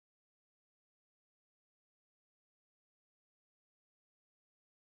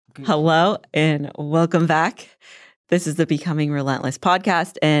Hello and welcome back. This is the Becoming Relentless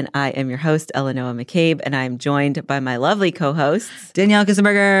podcast, and I am your host, Eleanor McCabe, and I'm joined by my lovely co-hosts, Danielle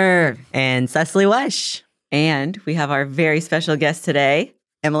Kissenberger and Cecily Wesh. And we have our very special guest today,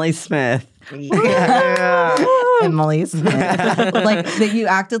 Emily Smith. Emily Smith. Like that you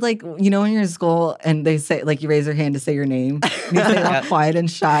acted like, you know, when you're in school and they say, like, you raise your hand to say your name. And you say it all quiet and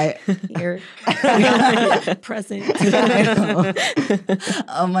shy. Here. Present.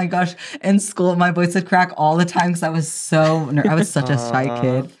 Oh my gosh. In school, my voice would crack all the time because I was I was such a shy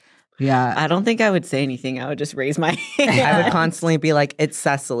kid. Yeah. I don't think I would say anything. I would just raise my hand. I would constantly be like, it's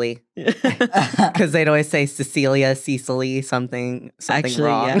Cecily. Because they'd always say Cecilia, Cecily, something Actually,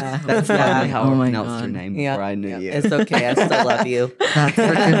 wrong. yeah. That's probably how Oh I my pronounced God. your name Yeah. before I knew you. It's okay. I still love you. That's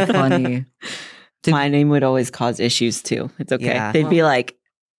freaking funny. My name would always cause issues too. It's okay. Yeah. They'd be like,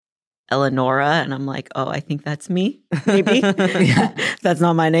 Eleonora, and I'm like, oh, I think that's me. Maybe. That's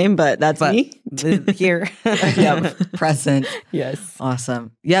not my name, but that's me. Here. Yep. Present. Yes.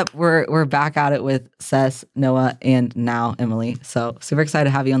 Awesome. Yep, we're back at it with Cess, Noah, and now Emily. So super excited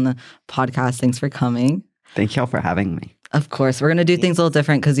to have you on the podcast. Thanks for coming. Thank y'all for having me. Of course, we're gonna do things a little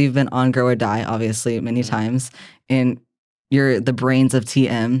different because you've been on Grow or Die, obviously, many times, and you're the brains of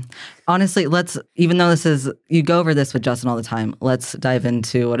TM. Honestly, even though you go over this with Justin all the time, let's dive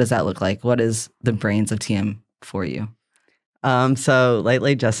into what does that look like? What is the brains of TM for you? So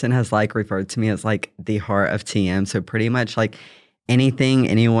lately Justin has referred to me as the heart of TM. So pretty much anything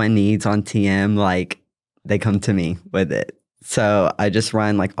anyone needs on TM, they come to me with it. So I just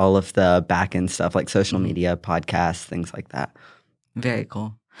run all of the back end stuff like social media, podcasts, things like that. Very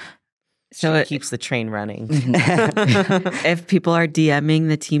cool. So it keeps the train running. If people are DMing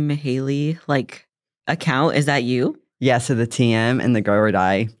the Team Mahaley account, is that you? Yeah, so the TM and the Grow or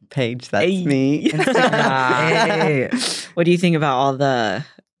Die page, that's me. Hey. What do you think about all the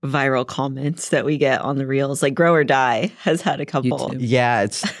viral comments that we get on the reels? Grow or Die has had a couple. YouTube. Yeah,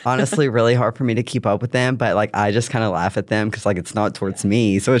 it's honestly really hard for me to keep up with them, but I just kind of laugh at them because it's not towards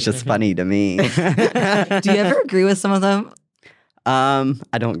me, so it's just funny to me. Do you ever agree with some of them?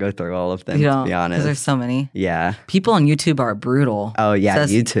 I don't go through all of them, You to don't, be because honest. there's so many. Yeah. People on YouTube are brutal. Oh yeah,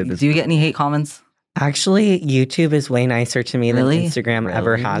 Cess, YouTube is. Do you get any hate comments? Actually, YouTube is way nicer to me Really? than Instagram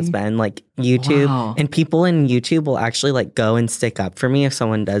ever Really? has been. YouTube Wow. and people in YouTube will actually go and stick up for me if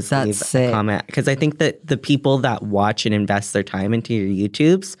someone does That's leave sick. a comment. Because I think that the people that watch and invest their time into your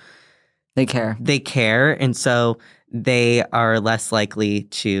YouTubes, They care. they care. And so they are less likely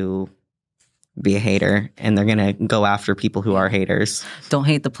to be a hater, and they're going to go after people who are haters. Don't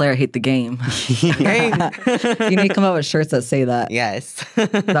hate the player, hate the game. You need to come up with shirts that say that. Yes.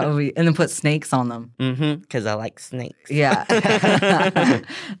 That would be, and then put snakes on them. Because I like snakes. Yeah.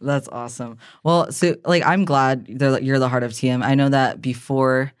 That's awesome. Well, so I'm glad you're the heart of TM. I know that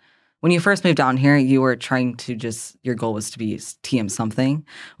before, when you first moved down here, you were trying to your goal was to be TM something.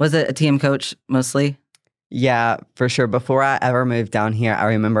 Was it a TM coach mostly? Yeah, for sure. Before I ever moved down here, I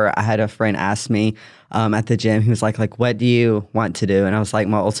remember I had a friend ask me at the gym, he was like, what do you want to do? And I was like,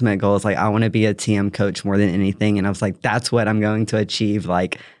 my ultimate goal is I want to be a TM coach more than anything. And I was like, that's what I'm going to achieve.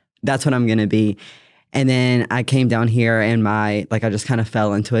 That's what I'm going to be. And then I came down here and I just kind of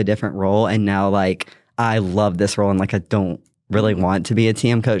fell into a different role. And now I love this role and I don't really want to be a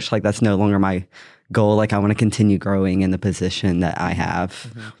TM coach. That's no longer my goal. I want to continue growing in the position that I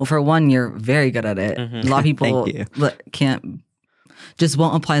have. Well, for one, you're very good at it. A lot of people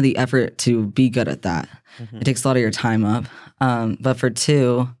won't apply the effort to be good at that. It takes a lot of your time up. But for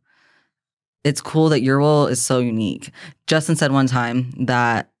two, it's cool that your role is so unique. Justin said one time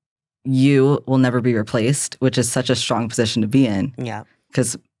that you will never be replaced, which is such a strong position to be in. Yeah.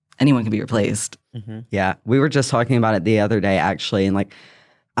 Because anyone can be replaced. Yeah. We were just talking about it the other day, actually. And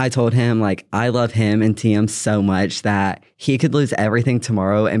I told him, I love him and TM so much that he could lose everything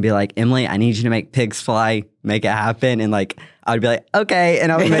tomorrow and be like, Emily, I need you to make pigs fly, make it happen. And I would be like, okay.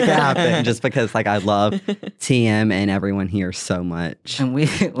 And I would make it happen just because I love TM and everyone here so much. And we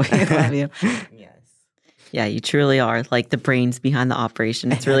love you. Yes. Yeah, you truly are the brains behind the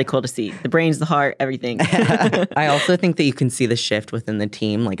operation. It's really cool to see. The brains, the heart, everything. I also think that you can see the shift within the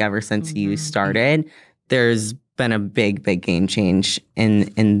team. Ever since you started, there's been a big game change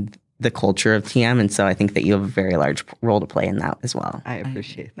in the culture of TM. And so I think that you have a very large role to play in that as well. I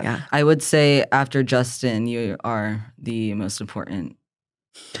appreciate that. Yeah. I would say after Justin, you are the most important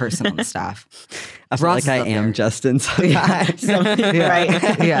person on the staff. I feel Ross like I is up am there. Justin sometimes.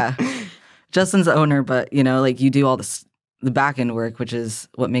 Right. Yeah. Justin's the owner, but you do all the back end work, which is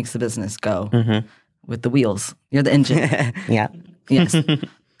what makes the business go with the wheels. You're the engine. Yeah. Yes.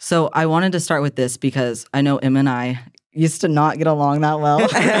 So I wanted to start with this because I know Em and I used to not get along that well.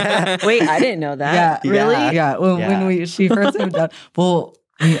 Wait, I didn't know that. Yeah. Really? Yeah. When she first moved down. Well,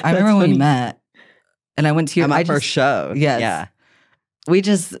 I remember when we met and I went to your At my first show. Yes. Yeah.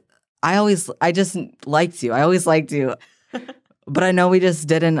 I just liked you. I always liked you. But I know we just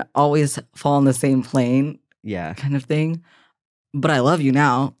didn't always fall on the same plane Yeah. kind of thing. But I love you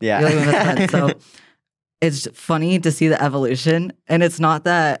now. Yeah. You're like my best friend. So it's funny to see the evolution. And it's not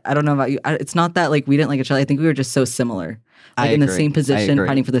that, I don't know about you, it's not that like we didn't like each other. I think we were just so similar. I Like in the agree. same I position, agree.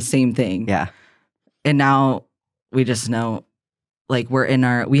 fighting for the same thing. Yeah. And now we just know like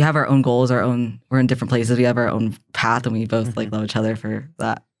we have our own goals, we're in different places. We have our own path and we both like love each other for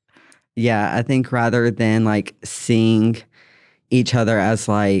that. Yeah. I think rather than like seeing each other as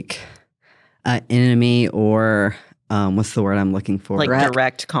like an enemy or what's the word I'm looking for? Like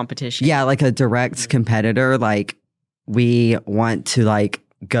direct competition. Yeah, like a direct competitor. Like we want to like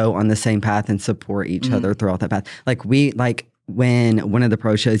go on the same path and support each other throughout that path. Like when one of the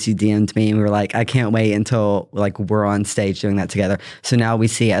pro shows you DM'd me and we were like, I can't wait until like we're on stage doing that together. So now we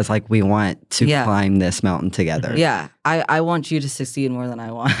see it as like we want to climb this mountain together. Yeah. I want you to succeed more than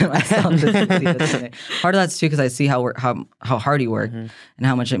I want myself to succeed. Part of that's too because I see how hard you work and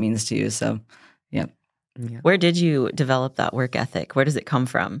how much it means to you. So yeah. Where did you develop that work ethic? Where does it come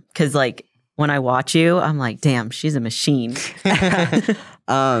from? Because like when I watch you, I'm like, damn, she's a machine. So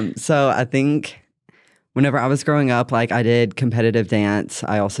I think whenever I was growing up, like I did competitive dance.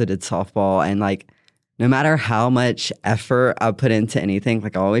 I also did softball. And like no matter how much effort I put into anything,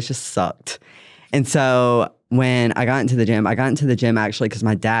 like I always just sucked. And so when I got into the gym actually because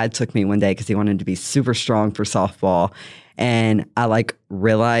my dad took me one day because he wanted to be super strong for softball. And I like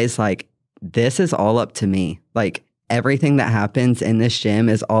realized like this is all up to me. Like everything that happens in this gym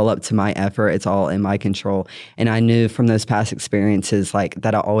is all up to my effort. It's all in my control. And I knew from those past experiences, like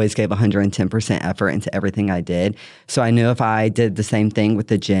that I always gave 110% effort into everything I did. So I knew if I did the same thing with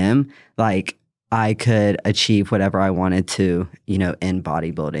the gym, like I could achieve whatever I wanted to, you know, in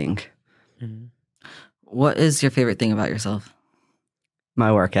bodybuilding. What is your favorite thing about yourself?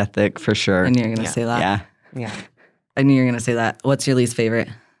 My work ethic, for sure. I knew you were going to say that. Yeah. Yeah. I knew you were going to say that. What's your least favorite?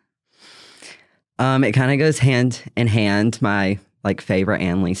 It kind of goes hand in hand, my like favorite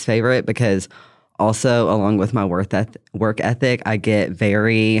and least favorite, because also along with my work ethic, I get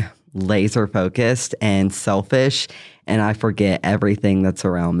very laser focused and selfish, and I forget everything that's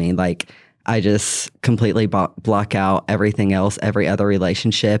around me. Like I just completely block out everything else, every other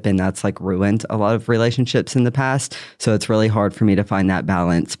relationship, and that's like ruined a lot of relationships in the past. So it's really hard for me to find that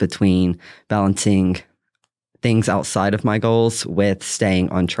balance between balancing things outside of my goals with staying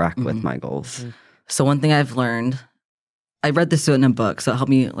on track with my goals. So one thing I've learned, I read this in a book, so it helped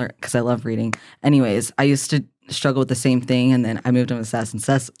me learn because I love reading. Anyways, I used to struggle with the same thing, and then I moved on to Sess, and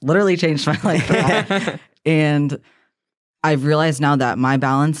Sess literally changed my life. And I've realized now that my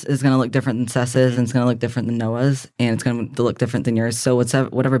balance is going to look different than Sess's, and it's going to look different than Noah's, and it's going to look different than yours. So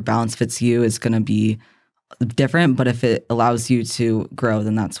whatever balance fits you is going to be different, but if it allows you to grow,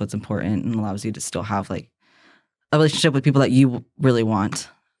 then that's what's important and allows you to still have like a relationship with people that you really want.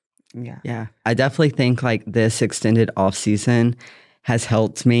 Yeah. I definitely think like this extended off season has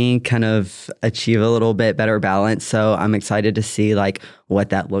helped me kind of achieve a little bit better balance. So I'm excited to see like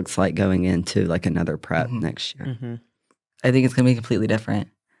what that looks like going into like another prep next year. I think it's going to be completely different.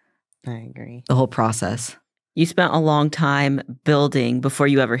 I agree. The whole process. You spent a long time building before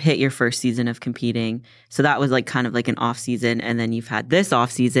you ever hit your first season of competing. So that was like kind of like an off season. And then you've had this off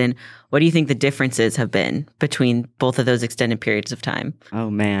season. What do you think the differences have been between both of those extended periods of time? Oh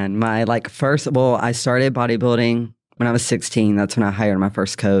man, my like I started bodybuilding when I was 16. That's when I hired my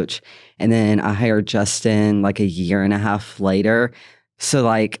first coach. And then I hired Justin like a year and a half later. So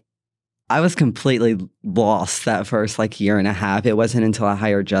like I was completely lost that first like year and a half. It wasn't until I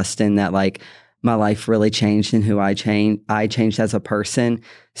hired Justin that like my life really changed and who I changed as a person.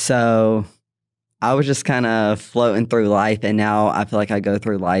 So I was just kind of floating through life. And now I feel like I go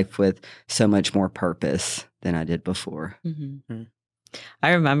through life with so much more purpose than I did before.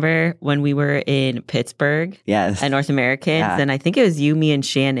 I remember when we were in Pittsburgh Yes. at North Americans, and I think it was you, me, and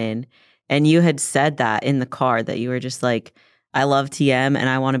Shannon, and you had said that in the car that you were just like, I love TM and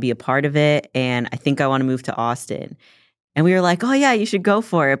I want to be a part of it. And I think I want to move to Austin. And we were like, oh, yeah, you should go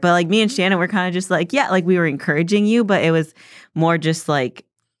for it. But like me and Shannon were kind of just like, yeah, like we were encouraging you, but it was more just like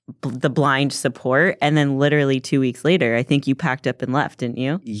the blind support. And then literally 2 weeks later, I think you packed up and left, didn't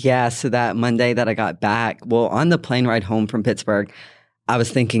you? Yeah. So that Monday that I got back, well, on the plane ride home from Pittsburgh, I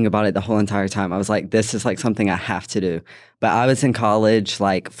was thinking about it the whole entire time. I was like, this is like something I have to do. But I was in college,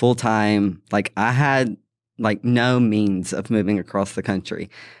 like full time. Like I had like no means of moving across the country.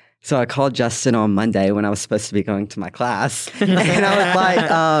 So I called Justin on Monday when I was supposed to be going to my class. And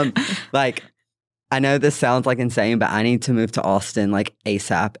I was like, I know this sounds like insane, but I need to move to Austin like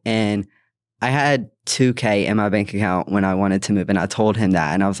ASAP. And I had $2,000 in my bank account when I wanted to move. And I told him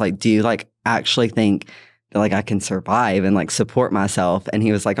that. And I was like, do you like actually think that like I can survive and like support myself? And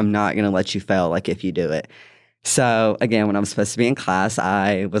he was like, I'm not going to let you fail like if you do it. So again, when I was supposed to be in class,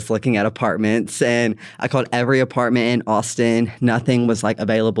 I was looking at apartments and I called every apartment in Austin. Nothing was like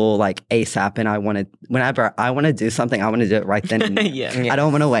available like ASAP. And whenever I want to do something, I want to do it right then and there. Yeah. I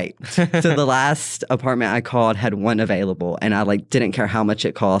don't want to wait. So the last apartment I called had one available and I like didn't care how much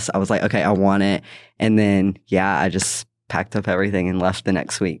it cost. I was like, okay, I want it. And then, yeah, I just packed up everything and left the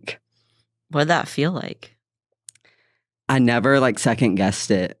next week. What'd that feel like? I never like second guessed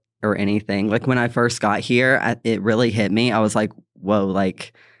it or anything. Like when I first got here, it really hit me. I was like, whoa,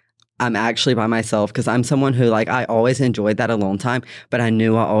 like I'm actually by myself, because I'm someone who like I always enjoyed that alone time, but I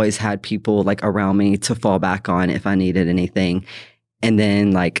knew I always had people like around me to fall back on if I needed anything. And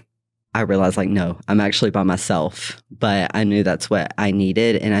then like I realized like, no, I'm actually by myself, but I knew that's what I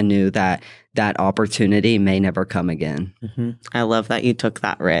needed. And I knew that that opportunity may never come again. Mm-hmm. I love that you took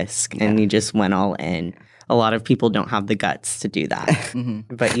that risk and you just went all in. A lot of people don't have the guts to do that,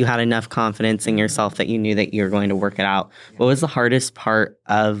 but you had enough confidence in yourself that you knew that you were going to work it out. What was the hardest part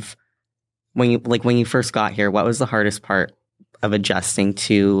of when you first got here? What was the hardest part of adjusting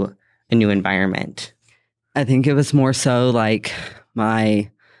to a new environment? I think it was more so like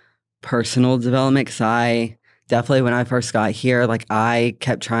my personal development, because I definitely, when I first got here, like I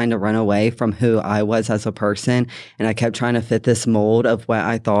kept trying to run away from who I was as a person. And I kept trying to fit this mold of what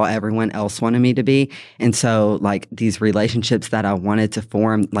I thought everyone else wanted me to be. And so like these relationships that I wanted to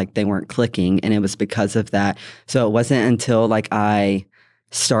form, like they weren't clicking. And it was because of that. So it wasn't until like I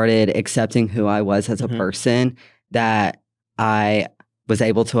started accepting who I was as a person that I was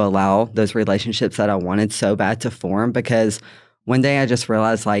able to allow those relationships that I wanted so bad to form. Because one day I just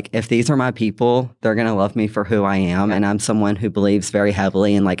realized, like, if these are my people, they're going to love me for who I am. Yeah. And I'm someone who believes very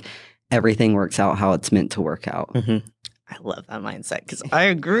heavily in, like, everything works out how it's meant to work out. I love that mindset because I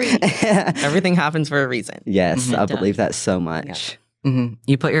agree. Everything happens for a reason. Yes, I believe that so much. Yeah.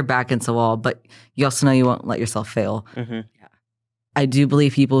 You put your back against the wall, but you also know you won't let yourself fail. I do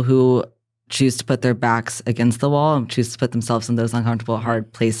believe people who choose to put their backs against the wall and choose to put themselves in those uncomfortable,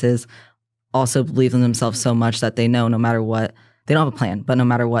 hard places also believe in themselves so much that they know no matter what, they don't have a plan, but no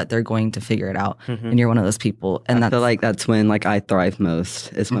matter what, they're going to figure it out. And you're one of those people. And I feel like that's when like I thrive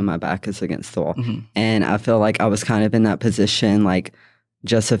most is when my back is against the wall. And I feel like I was kind of in that position like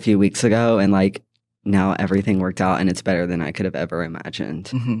just a few weeks ago, and like now everything worked out and it's better than I could have ever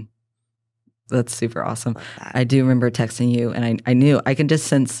imagined. That's super awesome. I do remember texting you, and I knew I can just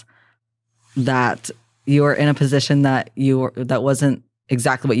sense that you were in a position that that wasn't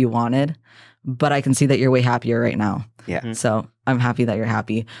exactly what you wanted, but I can see that you're way happier right now. Yeah. So I'm happy that you're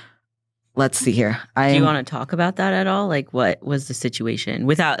happy. Let's see here. Do you want to talk about that at all? Like, what was the situation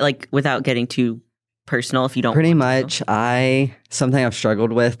without getting too personal? If you don't, pretty much, something I've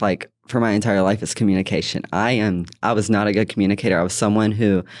struggled with like for my entire life is communication. I was not a good communicator. I was someone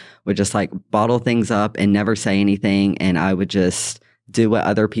who would just like bottle things up and never say anything, and I would just do what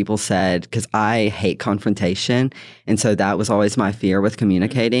other people said because I hate confrontation. And so that was always my fear with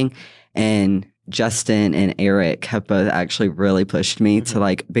communicating. And Justin and Eric have both actually really pushed me to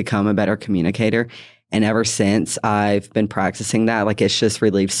like become a better communicator. And ever since I've been practicing that, like it's just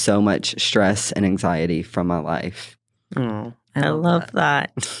relieved so much stress and anxiety from my life. Oh, I love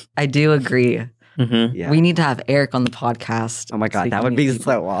that. I do agree. Yeah. We need to have Eric on the podcast. Oh my God, that would be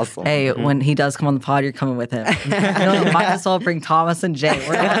so awesome. Hey, when he does come on the pod, you're coming with him. Might as well bring Thomas and Jay.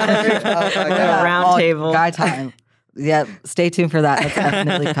 We're a round table. Guy time. Yeah, stay tuned for that. That's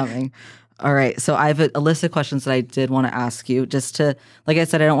definitely coming. All right, so I have a list of questions that I did want to ask you. Just to, like I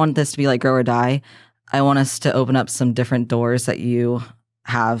said, I don't want this to be like grow or die. I want us to open up some different doors that you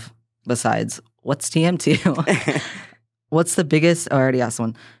have besides what's TM to you? What's the biggest, I already asked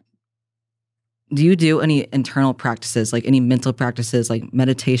one. Do you do any internal practices, like any mental practices, like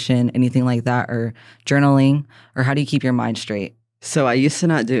meditation, anything like that, or journaling? Or how do you keep your mind straight? So I used to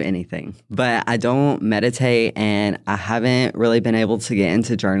not do anything, but I don't meditate, and I haven't really been able to get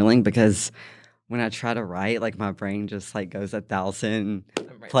into journaling because when I try to write, like my brain just like goes 1,000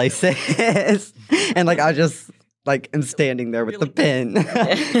 places. And like I just like am standing there with the pen.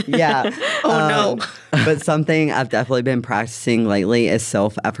 Yeah. No. But something I've definitely been practicing lately is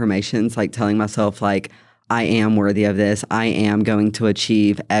self-affirmations, like telling myself like, I am worthy of this. I am going to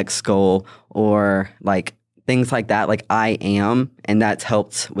achieve X goal, or like things like that. Like I am. And that's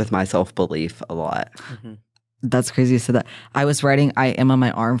helped with my self-belief a lot. That's crazy you said that. I was writing I am on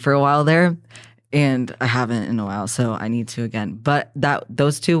my arm for a while there, and I haven't in a while, so I need to again. But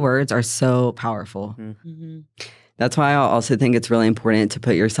those 2 words are so powerful. Mm-hmm. That's why I also think it's really important to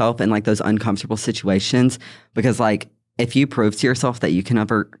put yourself in like those uncomfortable situations, because like if you prove to yourself that you can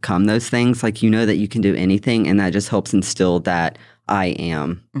overcome those things, like you know that you can do anything, and that just helps instill that I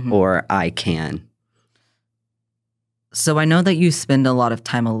am or I can. So I know that you spend a lot of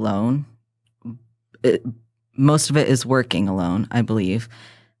time alone. Most of it is working alone, I believe.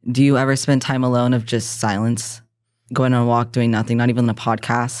 Do you ever spend time alone of just silence, going on a walk, doing nothing, not even a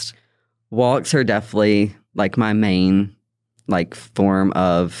podcast? Walks are definitely like my main like form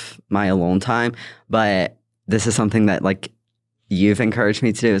of my alone time, but this is something that like you've encouraged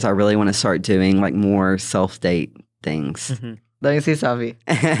me to do, is I really want to start doing like more self-date things. Let me see, Savi.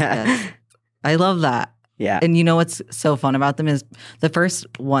 Yes. I love that. Yeah. And you know what's so fun about them is the first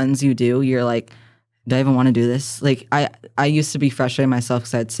ones you do, you're like, do I even want to do this? Like I used to be frustrated myself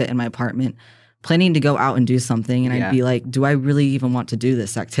because I'd sit in my apartment planning to go out and do something, and I'd be like, do I really even want to do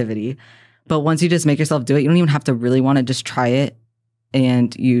this activity? But once you just make yourself do it, you don't even have to really want to, just try it,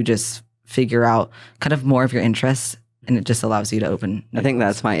 and you just figure out kind of more of your interests, and it just allows you to open. I think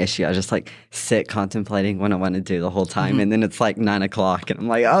that's my issue. I just like sit contemplating what I want to do the whole time, and then it's like 9 o'clock, and I'm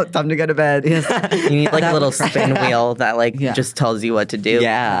like, oh, time to go to bed. You need like a little spin wheel that like just tells you what to do.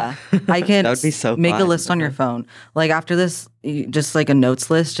 Yeah. I can That would be so make fun. a list on your phone. Like after this, just like a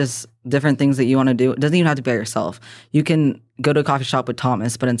notes list, just different things that you want to do. It doesn't even have to be by yourself. You can go to a coffee shop with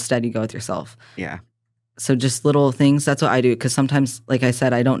Thomas, but instead you go with yourself. Yeah. So just little things. That's what I do. Because sometimes, like I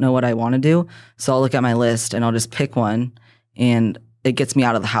said, I don't know what I want to do. So I'll look at my list and I'll just pick one, and it gets me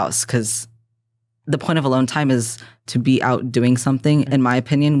out of the house. Because the point of alone time is to be out doing something, in my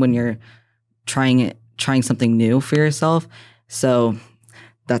opinion, when you're trying something new for yourself. So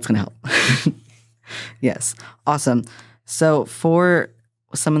that's going to help. Yes. Awesome. So for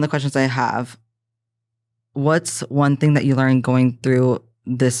some of the questions I have, what's one thing that you learned going through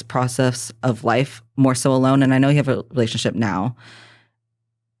this process of life, more so alone? And I know you have a relationship now.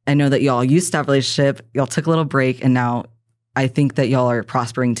 I know that y'all used to have a relationship. Y'all took a little break, and now I think that y'all are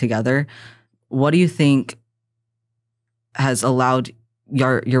prospering together. What do you think has allowed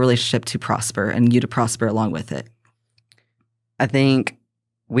your relationship to prosper and you to prosper along with it? I think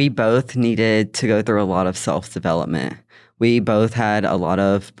we both needed to go through a lot of self-development. We both had a lot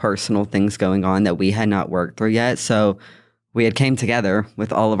of personal things going on that we had not worked through yet. So we had came together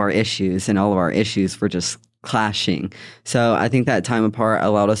with all of our issues, and all of our issues were just clashing. So I think that time apart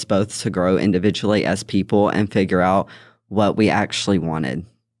allowed us both to grow individually as people and figure out what we actually wanted.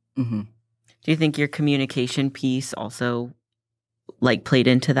 Do you think your communication piece also like played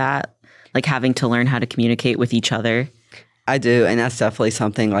into that? Like having to learn how to communicate with each other? I do. And that's definitely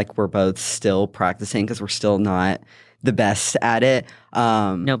something like we're both still practicing, because we're still not the best at it.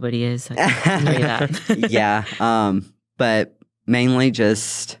 Nobody is. I can tell you that. Yeah. But mainly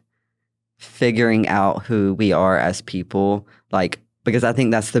just figuring out who we are as people, like, because I think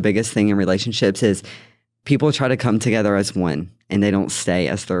that's the biggest thing in relationships is people try to come together as one, and they don't stay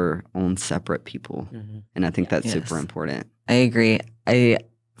as their own separate people. And I think that's super important. I agree. I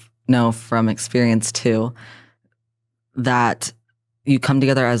know from experience too that you come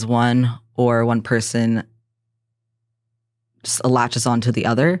together as one, or one person just latches onto the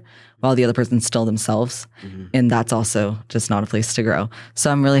other while the other person's still themselves. And that's also just not a place to grow.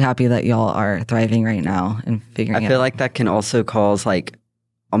 So I'm really happy that y'all are thriving right now and figuring it out. I feel like that can also cause like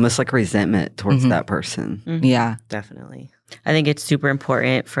almost like resentment towards that person. Yeah. Definitely. I think it's super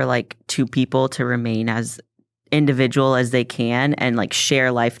important for like two people to remain as individual as they can and like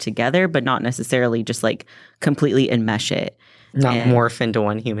share life together, but not necessarily just like completely enmesh it. Not And- morph into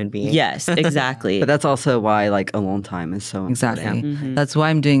one human being. Yes, exactly. But that's also why like alone time is so Exactly. important. That's why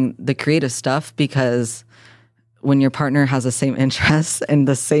I'm doing the creative stuff, because when your partner has the same interests and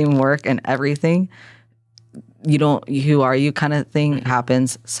the same work and everything, who are you kind of thing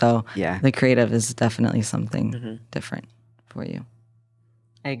happens. So Yeah. the creative is definitely something different for you.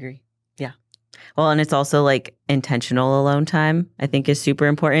 I agree. Yeah. Well, and it's also like intentional alone time, I think is super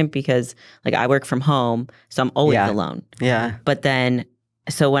important because like I work from home, so I'm always alone. Yeah. But then,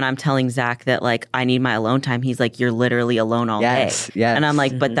 so when I'm telling Zach that like I need my alone time, he's like, you're literally alone all Yes. day. Yes. And I'm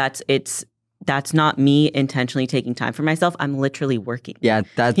like, but that's not me intentionally taking time for myself. I'm literally working. Yeah,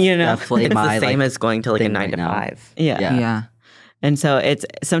 that's You know? definitely It's my the same like, as going to like a thing 9 right to now. 5. Yeah. Yeah. And so it's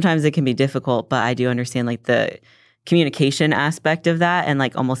sometimes it can be difficult, but I do understand like the communication aspect of that and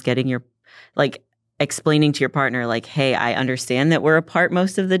like almost getting your like explaining to your partner, like, hey, I understand that we're apart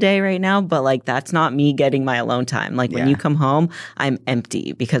most of the day right now, but like, that's not me getting my alone time. Like when you come home, I'm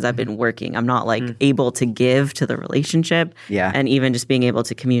empty because I've been working. I'm not like able to give to the relationship. Yeah. And even just being able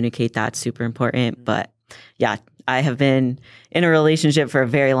to communicate, that's super important. But yeah, I have been in a relationship for a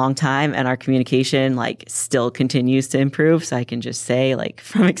very long time and our communication like still continues to improve. So I can just say like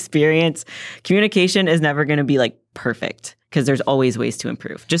from experience, communication is never going to be like perfect because there's always ways to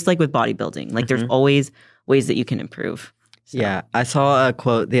improve. Just like with bodybuilding, like there's always ways that you can improve. So. Yeah, I saw a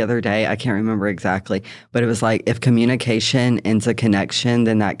quote the other day. I can't remember exactly, but it was like, if communication ends a connection,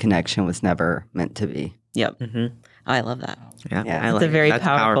 then that connection was never meant to be. Yep. Oh, I love that. Yeah, Yeah. I It's a very That's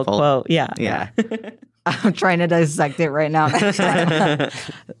powerful quote. Yeah. Yeah. I'm trying to dissect it right now.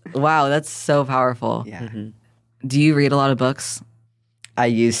 Wow, that's so powerful. Yeah. Do you read a lot of books? I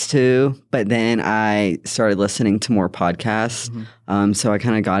used to, but then I started listening to more podcasts. So I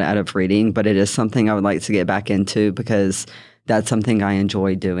kind of got out of reading, but it is something I would like to get back into because that's something I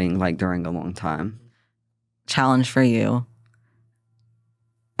enjoy doing like during a long time. Challenge for you.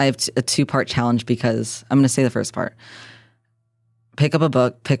 I have a 2-part challenge because I'm going to say the first part. Pick up a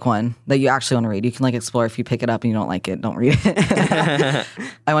book, pick one that you actually want to read. You can like explore. If you pick it up and you don't like it, don't read it.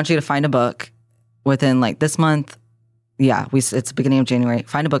 I want you to find a book within like this month. Yeah, it's beginning of January.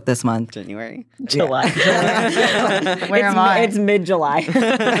 Find a book this month. January? July. Where am I? It's mid-July.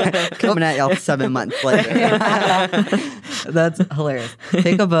 Coming at y'all 7 months later. That's hilarious.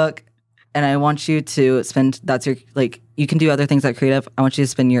 Pick a book, and I want you to spend. That's your like. You can do other things like creative. I want you to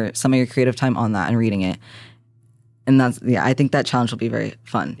spend some of your creative time on that and reading it. And I think that challenge will be very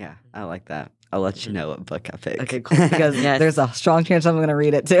fun. Yeah, I like that. I'll let you know what book I pick. Okay, cool. Because there's a strong chance I'm going to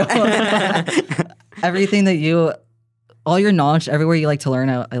read it too. Everything that all your knowledge, everywhere you like to learn,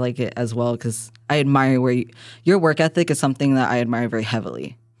 I like it as well because I admire your work ethic is something that I admire very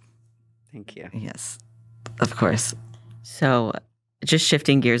heavily. Thank you. Yes, of course. So just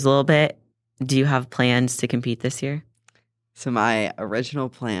shifting gears a little bit, do you have plans to compete this year? So my original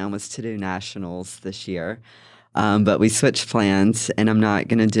plan was to do nationals this year. But we switched plans, and I'm not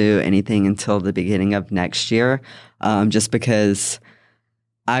going to do anything until the beginning of next year, just because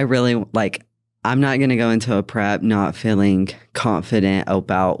I really I'm not going to go into a prep not feeling confident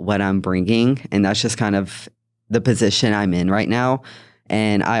about what I'm bringing, and that's just kind of the position I'm in right now.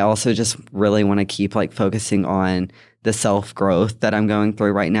 And I also just really want to keep focusing on the self-growth that I'm going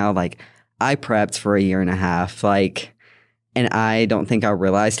through right now. I prepped for a year and a half, and I don't think I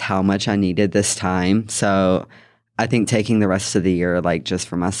realized how much I needed this time. So I think taking the rest of the year, just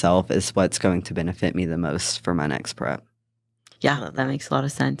for myself, is what's going to benefit me the most for my next prep. Yeah, that makes a lot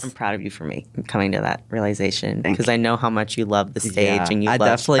of sense. I'm proud of you for coming to that realization because I know how much you love the stage and you I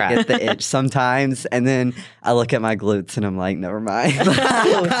love definitely prep. get the itch sometimes, and then I look at my glutes and I'm like, never mind.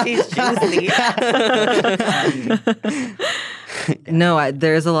 Oh, she's juicy. No,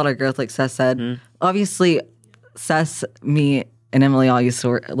 there's a lot of growth, like Seth said. Mm-hmm. Obviously, Seth, me, and Emily all used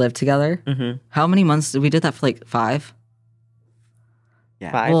to live together. Mm-hmm. How many months did we did that for? 5?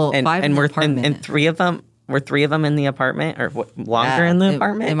 Yeah. 5. Well, and, 5 in and the we're apartment. and 3 of them. Were 3 of them in the apartment or longer Yeah, in the It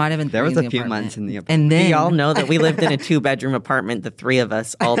apartment? might have been. There 3 was in a the few apartment. months in the apartment. And then We all know that we lived in a 2-bedroom apartment, the 3 of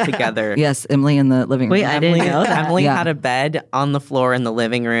us all together. yes, Emily in the living room. Wait, I didn't know that. Emily Yeah. had a bed on the floor in the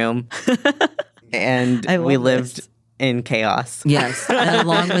living room, and I love we lived this. in chaos. Yes, and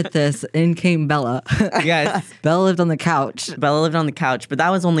along with this, in came Bella. Yes, Bella lived on the couch Bella lived on the couch, but that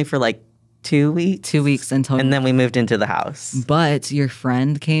was only for 2 weeks, 2 weeks until. and then we moved into the house. But your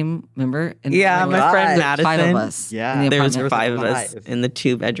friend came, remember? And Yeah, my friend Madison. 5 of us. Yeah. in the There was apartment. 5 of us in the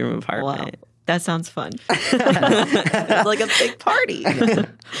 2-bedroom apartment. Wow. That sounds fun. It's like a big party.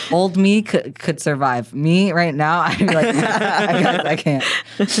 Old me could survive. Me right now, I'd be like, I can't.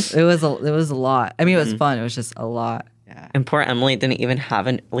 It was a lot. I mean, it was fun. It was just a lot. And poor Emily didn't even have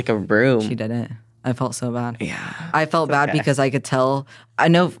a room. She didn't. I felt so bad. Yeah. I felt bad okay. because I could tell. I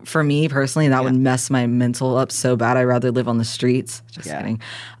know for me personally, that would mess my mental up so bad. I'd rather live on the streets. Just kidding.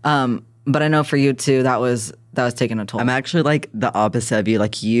 But I know for you too, that was taking a toll. I'm actually the opposite of you.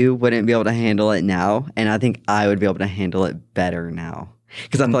 You wouldn't be able to handle it now, and I think I would be able to handle it better now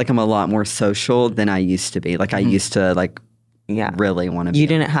because I feel like I'm a lot more social than I used to be. I used to really want to be. You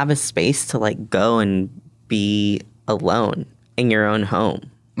didn't have a space to go and be alone in your own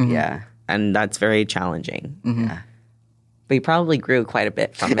home. Yeah. And that's very challenging. Yeah. But you probably grew quite a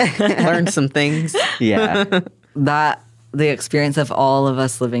bit from it. Learned some things. Yeah. The experience of all of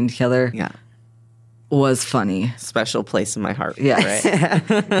us living together Yeah. was funny. Special place in my heart. Yes.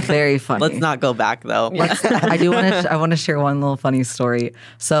 Right? Very funny. Let's not go back though. I want to share one little funny story.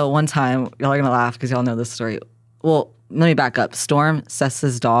 So one time, y'all are gonna laugh because y'all know this story. Well, let me back up. Storm,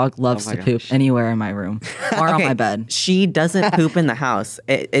 Seth's dog, loves to poop anywhere in my room or on my bed. She doesn't poop in the house.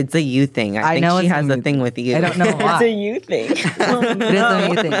 It's a you thing. I think she has a thing with you. I don't know why. It's a you thing. It is a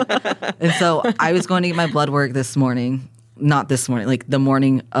you thing. And so I was going to get my blood work this morning. Not this morning, like the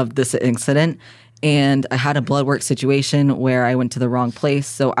morning of this incident. And I had a blood work situation where I went to the wrong place.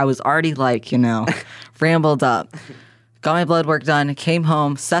 So I was already like, rambled up. Got my blood work done, came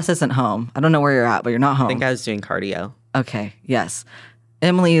home. Seth isn't home. I don't know where you're at, but you're not home. I think I was doing cardio. Okay, yes.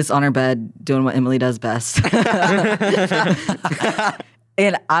 Emily is on her bed doing what Emily does best.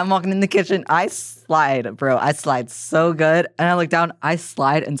 And I'm walking in the kitchen. I slide, bro. I slide so good. And I look down. I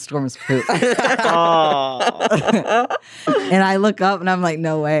slide and Storm's poop. And I look up and I'm like,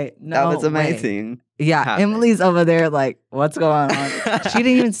 no way. No That was way. amazing. Yeah, Emily's over there like, what's going on? She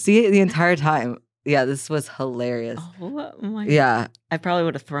didn't even see it the entire time. Yeah, this was hilarious. Oh my God. Yeah. I probably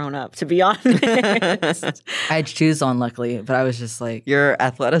would have thrown up, to be honest. I had shoes on, luckily, but I was just like, Your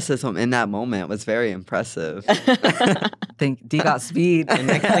athleticism in that moment was very impressive. think D got speed. And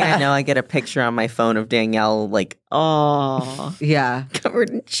next thing I know, I get a picture on my phone of Danielle like Oh. Yeah.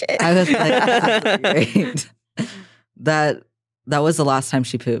 covered in shit. I was like, great. That was the last time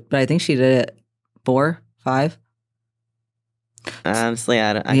she pooped, but I think she did it 4, 5. Honestly,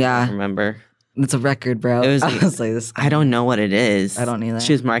 I Yeah. can't remember. It's a record, bro. It was- I was like, this. I don't know what it is. I don't either.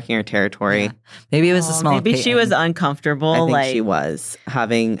 She was marking her territory. Yeah. Maybe it was the small. Maybe she was uncomfortable. I think like she was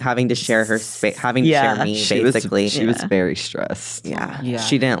having to share her space, having to Yeah. share me, She basically. was very stressed. Yeah.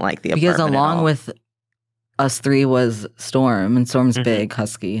 She didn't like the because apartment at along all. with us 3 was Storm, and Storm's Mhm. big,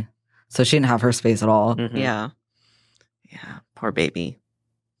 husky, so she didn't have her space at all. Mhm. Yeah. Yeah, poor baby.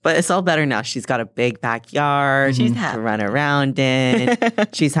 But it's all better now. She's got a big backyard She's to happy. run around in.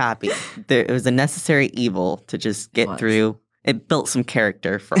 She's happy. It was a necessary evil to just get Was. through. It built some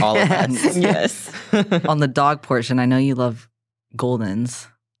character for all of us. Yes. On the dog portion, I know you love Goldens.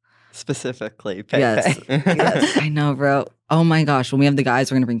 Specifically, Pepe. Yes. Yes, I know, bro. Oh my gosh, when we have the guys,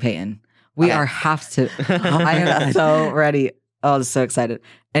 we're gonna bring Peyton. We Okay. are have to. I am so ready. Oh, I'm so excited.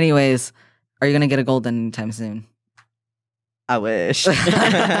 Anyways, are you gonna get a golden anytime soon? I wish.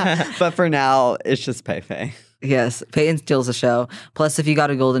 But for now, it's just Pepe. Yes, Peyton steals the show. Plus, if you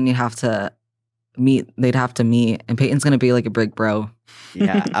got a golden, you have to meet. They'd have to meet, and Peyton's gonna be like a big bro.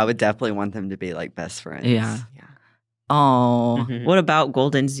 Yeah, I would definitely want them to be like best friends. Yeah. Yeah. Oh, Mhm. What about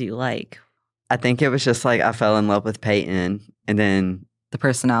Goldens do you like? I think it was just like I fell in love with Peyton. And then, the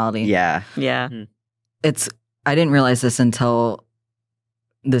personality. yeah. Yeah. I didn't realize this until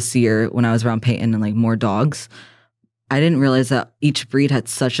this year when I was around Peyton and like more dogs. I didn't realize that each breed had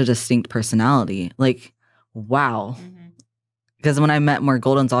such a distinct personality. Like, wow. Because when I met more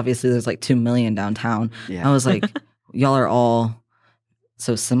Goldens, obviously there's like 2 million downtown. Yeah. I was like, y'all are all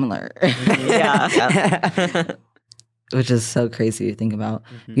so similar. Yeah. Which is so crazy to think about.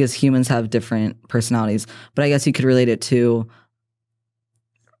 Mhm. Because humans have different personalities. But I guess you could relate it to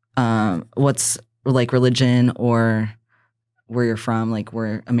what's like religion or where you're from. Like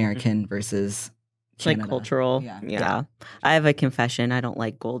we're American versus Like Canada. cultural. Yeah. Yeah. I have a confession. I don't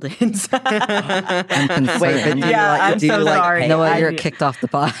like Goldens. I'm concerned. Wait, but do you Yeah, like, I'm do you so like sorry. You know what? I You're do- kicked off the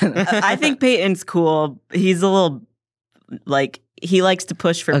pod. I think Peyton's cool. He's a little like he likes to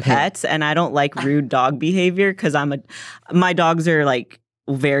push for Okay. pets, and I don't like rude dog behavior because my dogs are like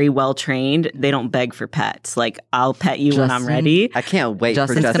very well trained. They don't beg for pets. Like I'll pet you when I'm Justin? ready. I can't wait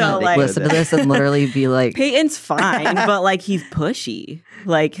Justin's for Justin gonna So, to like- listen to this and literally be like, Peyton's fine, but like he's pushy.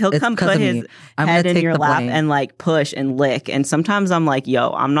 Like he'll It's come 'cause put of his me. I'm head gonna in take your the lap blame. and like push and lick. And sometimes I'm like,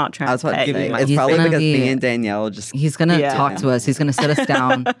 yo, I'm not trying I was to about to pet give you. you. my- It's He's probably gonna because be- me and Danielle just. he's going to Yeah. talk to us. He's going to sit us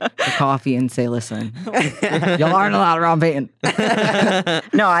down for coffee and say, listen, y'all aren't allowed around Peyton.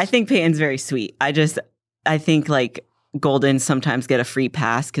 No, I think Peyton's very sweet. I think like Goldens sometimes get a free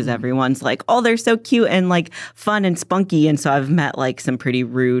pass because everyone's like, oh, they're so cute and like fun and spunky. And so I've met like some pretty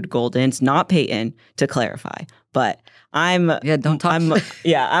rude Goldens, not Peyton, to clarify. But I'm Yeah, don't talk.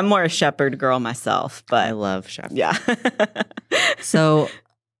 I'm more a shepherd girl myself. I But love Chef. yeah. So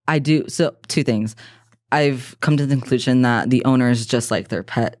I do. So 2 things. I've come to the conclusion that the owners just like their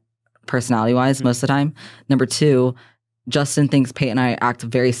pet personality wise most of the time. Number 2, Justin thinks Peyton and I act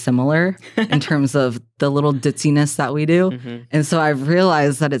very similar in terms of the little ditziness that we do. Mhm. And so I've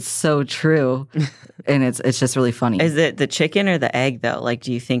realized that it's so true. And it's just really funny. Is it the chicken or the egg though? Like,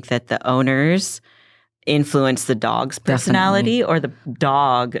 do you think that the owners influence the dog's personality or the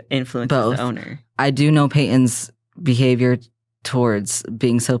dog influences Both. the owner? I do know Peyton's behavior towards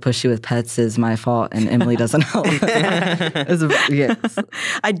being so pushy with pets is my fault, and Emily doesn't know. Yes.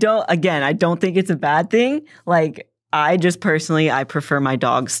 I don't think it's a bad thing. Like, I just personally, I prefer my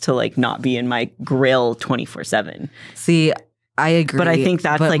dogs to like not be in my grill 24/7. See, I agree. But I think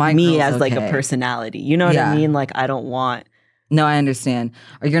that's like my me grill's as like a okay. personality. You know what I mean? Like I don't want. No, I understand.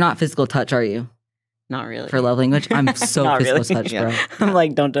 Or you're not physical touch, are you? Not really. For love language? I'm so Not physical really. touch, bro. I'm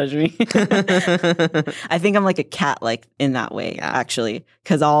like, don't touch me. I think I'm like a cat, like in that way, actually,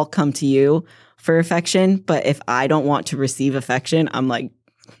 because I'll come to you for affection. But if I don't want to receive affection, I'm like,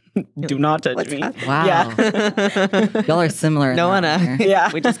 do not touch me. Wow. Yeah. Y'all are similar. No one.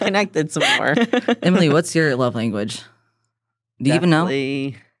 Yeah. We just connected some more. Emily, what's your love language? Do you even know?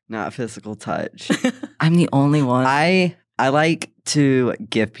 Definitely not physical touch. I'm the only one. I like to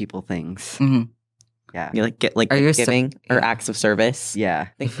give people things. Mhm. Yeah. You like get like Are you giving or acts of service. Yeah.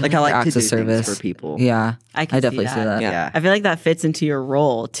 Think- Like I like Acts to do of service. things for people. Yeah, I I definitely see that. Yeah. Yeah. I feel like that fits into your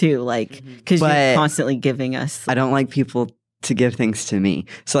role too, like because you're But- constantly giving us. I don't like people to give things to me.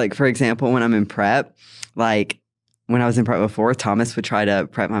 So like for example, when I'm in prep, like when I was in prep before, Thomas would try to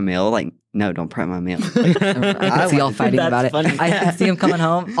prep my meal. Like, no, don't prep my meal. Like, I can see y'all fighting That's about it. funny. I can see him coming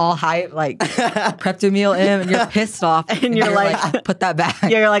home all hype, like prepped your meal in, and you're pissed off, And you're like, put that back.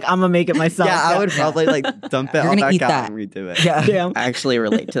 Yeah, you're like, I'm gonna make it myself. yeah, I would probably like dump it You're all gonna back eat out that. and redo it. Yeah. Damn. I actually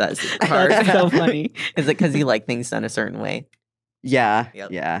relate to that super hard. That's so funny. Is it because you like things done a certain way? Yeah.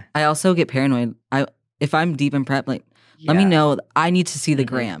 Yep. Yeah. I also get paranoid. If I'm deep in prep, like let me Yeah. know. I need to see the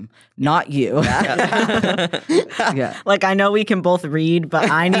gram, not you. Yeah. Like I know we can both read, but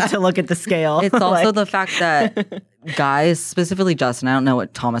I need to look at the scale. It's also Like- the fact that guys, specifically Justin, I don't know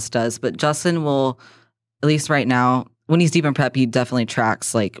what Thomas does, but Justin will, at least right now, when he's deep in prep, he definitely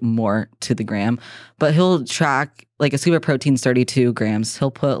tracks like more to the gram. But he'll track like a scoop of protein's 32 grams.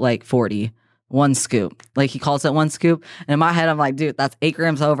 He'll put like 40, one scoop. Like he calls it one scoop. And in my head, I'm like, dude, that's 8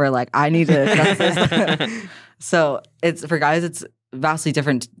 grams over. Like I need to adjust this. So it's for guys, it's vastly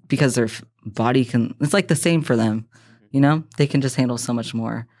different because their body can, it's like the same for them. You know, they can just handle so much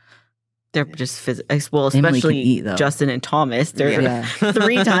more. they're just well, Emily can especially eat, though. Justin and Thomas. They're Yeah.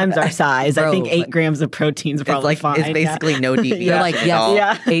 3 times our size. I Bro, think 8 like- grams of protein is probably it's fine. It's basically no deviation. You're like, at yes, all.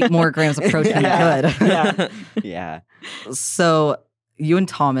 Yeah. 8 more grams of protein. Yeah. Good. Yeah. Yeah. So you and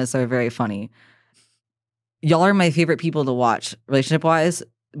Thomas are very funny. Y'all are my favorite people to watch relationship wise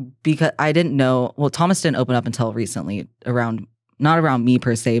because I didn't know. Well, Thomas didn't open up until recently not around me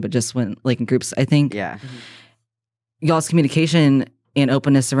per se, but just when like in groups. I think Yeah. y'all's communication and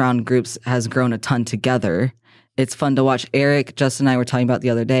openness around groups has grown a ton together. It's fun to watch. Eric, Justin, and I were talking about the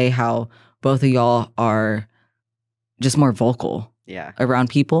other day how both of y'all are just more vocal Yeah. around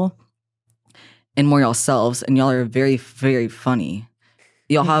people and more yourselves, and y'all are very, very funny.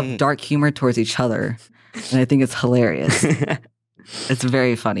 Y'all have dark humor towards each other, and I think it's hilarious. It's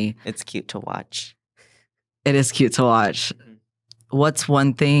very funny. It's cute to watch. It is cute to watch. What's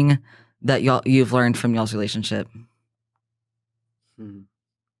one thing that you've learned from y'all's relationship?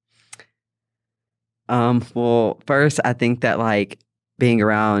 Well, first, I think that like being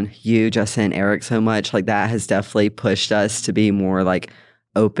around you, Justin, and Eric so much, like that has definitely pushed us to be more like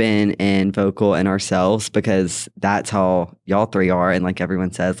open and vocal in ourselves because that's how y'all 3 are. And like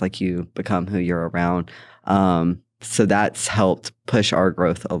everyone says, like you become who you're around. So that's helped push our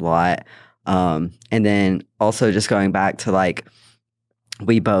growth a lot. And then also just going back to like,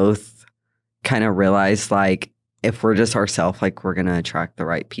 we both kind of realized like, if we're just ourselves, like we're gonna attract the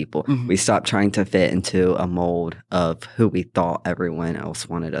right people. Mhm. We stopped trying to fit into a mold of who we thought everyone else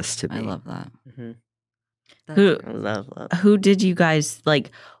wanted us to be. I love that. Who Love. who did you guys like?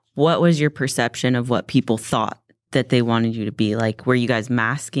 What was your perception of what people thought that they wanted you to be? Like, were you guys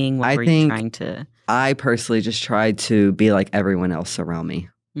masking? What I were you think- trying to? I personally just tried to be like everyone else around me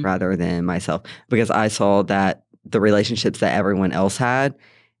Mhm. rather than myself because I saw that the relationships that everyone else had.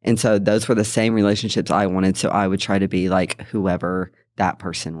 And so those were the same relationships I wanted. So I would try to be like whoever that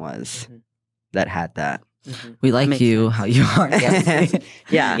person was Mhm. that had that. We like makes you sense. how you are.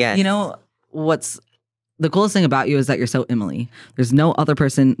 Yeah. Yes. You know what's the coolest thing about you is that you're so Emily. There's no other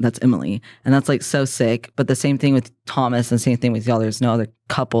person that's Emily, and that's like so sick. But the same thing with Thomas, and the same thing with y'all. There's no other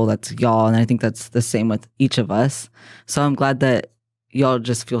couple that's y'all, and I think that's the same with each of us. So I'm glad that y'all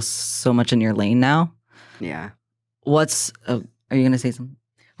just feel so much in your lane now. Yeah. Are you gonna say something?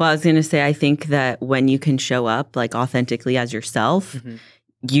 Well, I was going to say, I think that when you can show up like authentically as yourself,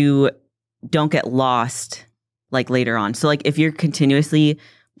 you don't get lost like later on. So like if you're continuously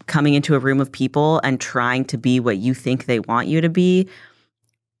coming into a room of people and trying to be what you think they want you to be,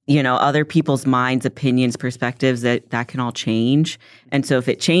 you know, other people's minds, opinions, perspectives, that can all change. And so if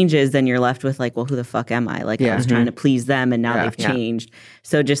it changes, then you're left with like, well, who the fuck am I? Like I Yeah. was trying to please them and now Yeah. they've Yeah. changed.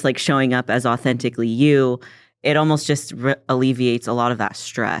 So just like showing up as authentically you it almost just alleviates a lot of that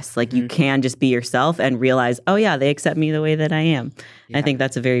stress. Like you can just be yourself and realize, oh yeah, they accept me the way that I am. Yeah. I think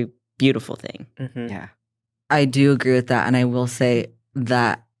that's a very beautiful thing. Yeah. I do agree with that. And I will say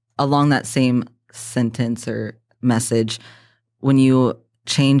that along that same sentence or message, when you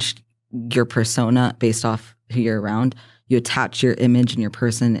change your persona based off who you're around, you attach your image and your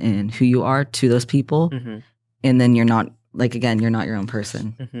person and who you are to those people. And then you're not, like, again, you're not your own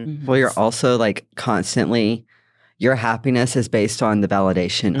person. Well, you're also like constantly, your happiness is based on the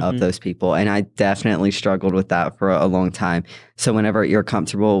validation of those people. And I definitely struggled with that for a long time. So whenever you're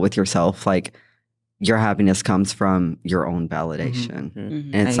comfortable with yourself, like your happiness comes from your own validation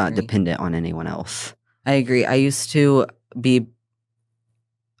and it's not dependent on anyone else. I agree. I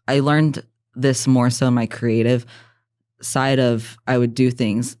learned this more so in my creative side of, I would do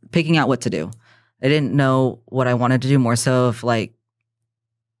things, picking out what to do. I didn't know what I wanted to do, more so of like,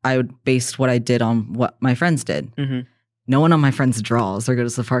 I would base what I did on what my friends did. No one on my friends draws or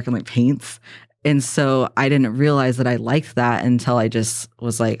goes to the park and like paints. And so I didn't realize that I liked that until I just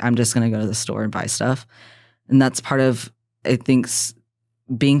was like, I'm just going to go to the store and buy stuff. And that's part of, I think,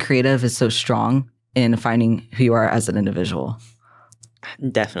 being creative is so strong in finding who you are as an individual.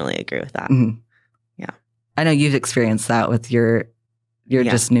 Definitely agree with that. Yeah. I know you've experienced that with your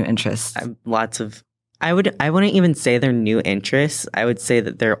just new interests. I wouldn't even say they're new interests. I would say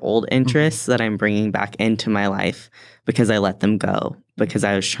that they're old interests that I'm bringing back into my life because I let them go, because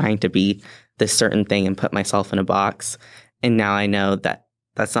I was trying to be this certain thing and put myself in a box. And now I know that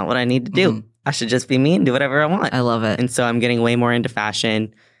that's not what I need to do. I should just be me and do whatever I want. I love it. And so I'm getting way more into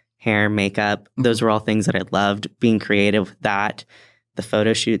fashion, hair, makeup. Those were all things that I loved, being creative with that. The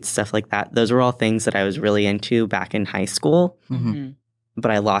photo shoots, stuff like that. Those were all things that I was really into back in high school.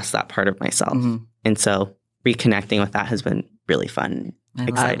 But I lost that part of myself. And so reconnecting with that has been really fun,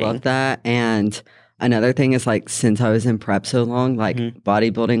 exciting. I love that. And another thing is, like, since I was in prep so long, like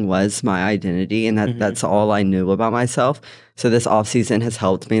bodybuilding was my identity, and that's all I knew about myself. So this off season has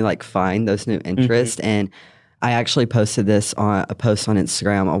helped me like find those new interests. And I actually posted this on a post on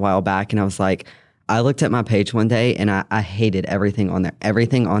Instagram a while back, and I was like, I looked at my page one day and I hated everything on there.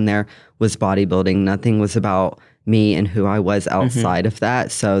 Everything on there was bodybuilding. Nothing was about me and who I was outside of that.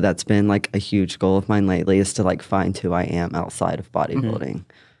 So that's been like a huge goal of mine lately, is to like find who I am outside of bodybuilding.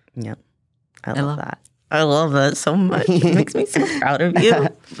 Yep. I love that. I love that so much. It makes me so proud of you.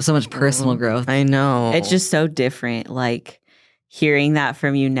 So much personal growth. I know. It's just so different. Like hearing that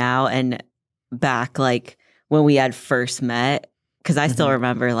from you now and back, like when we had first met, because I still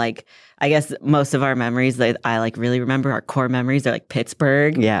remember, like, I guess most of our memories that I like really remember, our core memories are like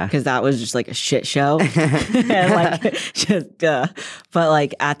Pittsburgh. Yeah. Because that was just like a shit show. And like, just, but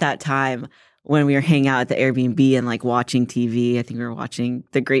like at that time, when we were hanging out at the Airbnb and like watching TV, I think we were watching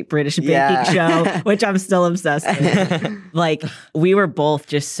The Great British Baking Show, which I'm still obsessed with. Like, we were both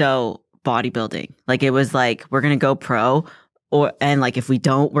just so bodybuilding. Like, it was like, we're going to go pro. And like, if we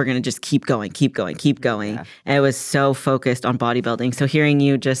don't, we're going to just keep going. Yeah. And it was so focused on bodybuilding. So hearing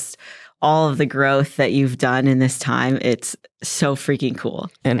you just all of the growth that you've done in this time, it's so freaking cool.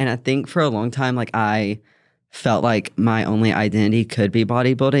 And I think for a long time, like, I felt like my only identity could be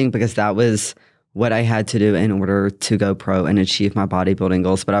bodybuilding, because that was what I had to do in order to go pro and achieve my bodybuilding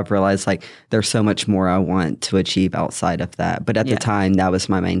goals. But I've realized like there's so much more I want to achieve outside of that. But at the time, that was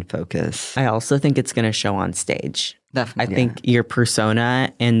my main focus. I also think it's going to show on stage. Definitely. I think your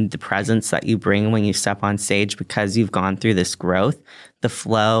persona and the presence that you bring when you step on stage, because you've gone through this growth, the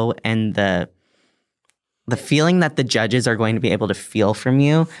flow and the feeling that the judges are going to be able to feel from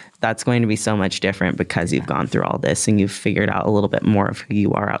you, that's going to be so much different because you've gone through all this and you've figured out a little bit more of who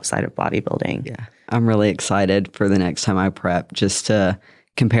you are outside of bodybuilding. Yeah. I'm really excited for the next time I prep, just to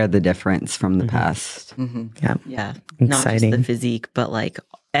compare the difference from the past. Yeah. Yeah. Exciting. Not just the physique, but like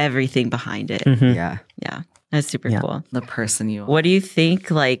everything behind it. Yeah. Yeah. That's super cool. The person you are. What do you think,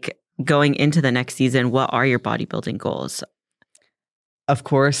 like, going into the next season, what are your bodybuilding goals? Of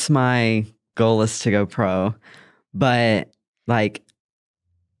course, my goal is to go pro, but like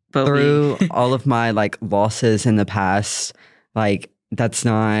through all of my like losses in the past, like that's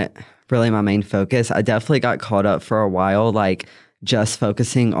not really my main focus. I definitely got caught up for a while, like just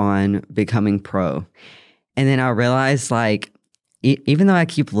focusing on becoming pro. And then I realized like, even though I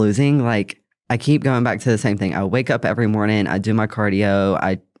keep losing, like I keep going back to the same thing. I wake up every morning, I do my cardio,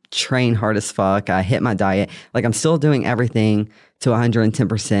 I train hard as fuck, I hit my diet. Like I'm still doing everything to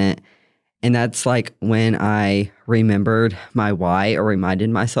 110%. And that's like when I remembered my why, or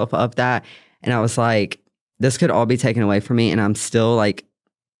reminded myself of that. And I was like, this could all be taken away from me. And I'm still like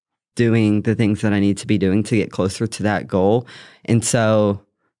doing the things that I need to be doing to get closer to that goal. And so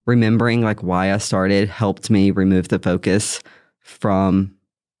remembering like why I started helped me remove the focus from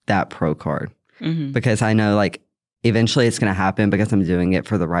that pro card because I know like eventually it's going to happen because I'm doing it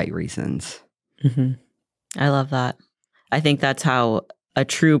for the right reasons. I love that. I think that's how a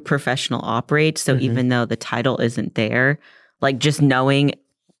true professional operates. So even though the title isn't there, like just knowing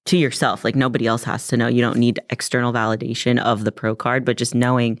to yourself, like nobody else has to know. You don't need external validation of the pro card, but just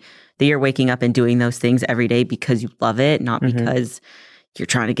knowing that you're waking up and doing those things every day because you love it, not because you're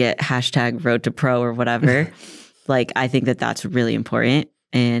trying to get hashtag road to pro or whatever. Like, I think that that's really important.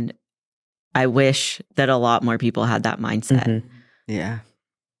 And I wish that a lot more people had that mindset. Yeah.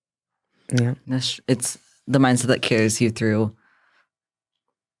 It's the mindset that carries you through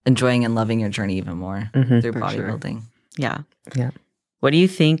enjoying and loving your journey even more through bodybuilding. Yeah. Yeah. What do you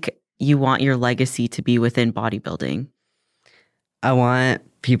think you want your legacy to be within bodybuilding? I want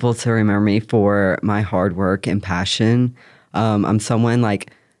people to remember me for my hard work and passion. I'm someone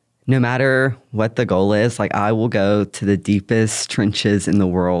like, no matter what the goal is, like I will go to the deepest trenches in the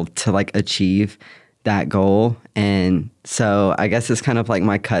world to like achieve that goal. And so I guess it's kind of like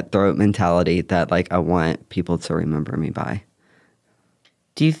my cutthroat mentality that like I want people to remember me by.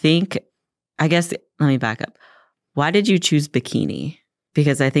 Do you think, I guess, let me back up. Why did you choose bikini?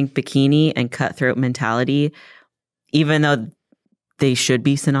 Because I think bikini and cutthroat mentality, even though they should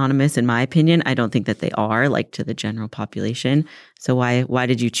be synonymous, in my opinion, I don't think that they are, like to the general population. So why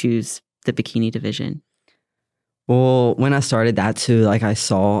did you choose the bikini division? Well, when I started that too, like I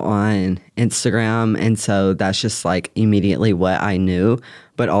saw on Instagram. And so that's just like immediately what I knew.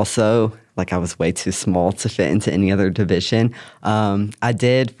 But also, like I was way too small to fit into any other division. I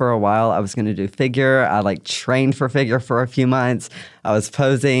did for a while. I was going to do figure. I like trained for figure for a few months. I was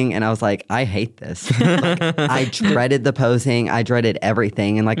posing and I was like, I hate this. Like, I dreaded the posing. I dreaded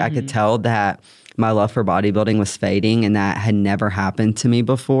everything. And like I could tell that my love for bodybuilding was fading and that had never happened to me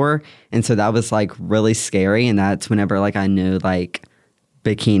before. And so that was like really scary. And that's whenever like I knew like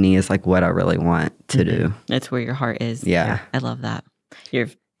bikini is like what I really want to do. That's where your heart is. Yeah. I love that. Your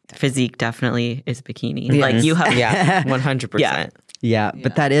physique definitely is bikini. Yes. Like you have 100%. Yeah,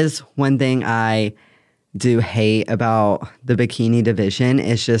 but that is one thing I do hate about the bikini division.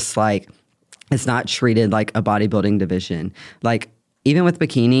 It's just like, it's not treated like a bodybuilding division. Like, even with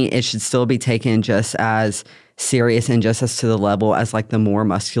bikini, it should still be taken just as serious and just as to the level as like the more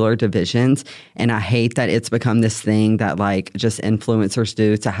muscular divisions. And I hate that it's become this thing that like just influencers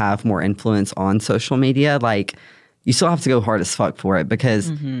do to have more influence on social media. Like, you still have to go hard as fuck for it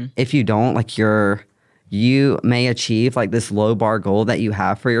because if you don't, like you may achieve like this low bar goal that you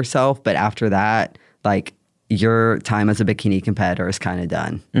have for yourself, but after that, like your time as a bikini competitor is kind of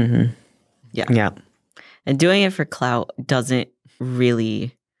done. Yeah. And doing it for clout doesn't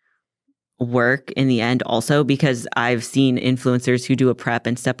really work in the end also, because I've seen influencers who do a prep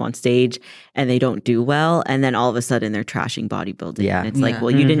and step on stage and they don't do well, and then all of a sudden they're trashing bodybuilding. Yeah. And it's like, well,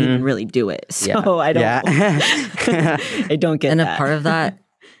 you didn't even really do it. So I don't I don't get And that. a part of that,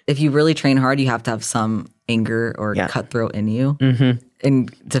 if you really train hard, you have to have some anger or cutthroat in you.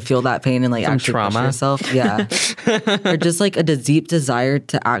 And to feel that pain and like Some actually push trauma. yourself. Yeah. Or just like a deep desire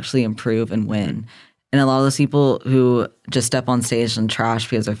to actually improve and win. And a lot of those people who just step on stage and trash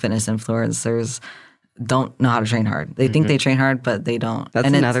because they're fitness influencers don't know how to train hard. They think they train hard, but they don't. That's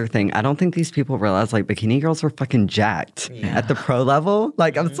and another thing. I don't think these people realize like bikini girls are fucking jacked at the pro level.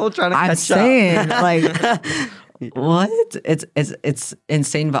 Like I'm still trying to catch I'm up. saying, like, what? It's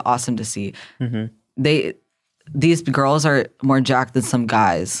insane but awesome to see. These girls are more jacked than some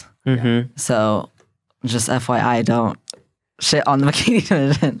guys. So just FYI, don't shit on the bikini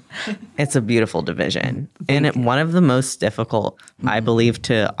division. It's a beautiful division. And one of the most difficult, I believe,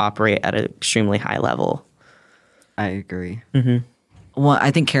 to operate at an extremely high level. I agree. Well,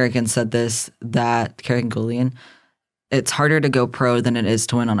 I think Kerrigan said this, that Kerrigan Goulian, it's harder to go pro than it is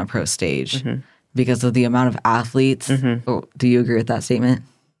to win on a pro stage because of the amount of athletes. Oh, do you agree with that statement?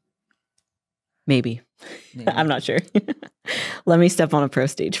 Maybe. I'm not sure. Let me step on a pro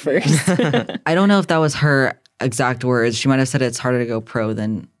stage first. I don't know if that was her exact words. She might have said it's harder to go pro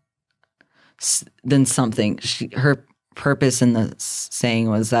than something. Her purpose in the saying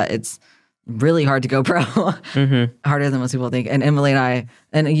was that it's really hard to go pro, harder than most people think. And Emily and I,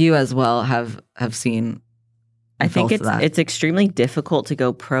 and you as well, have seen. I think it's extremely difficult to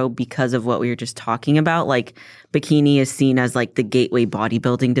go pro because of what we were just talking about. Like bikini is seen as like the gateway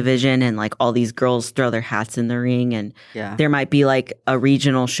bodybuilding division, and like all these girls throw their hats in the ring, and there might be like a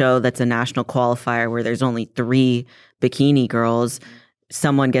regional show that's a national qualifier where there's only 3 bikini girls.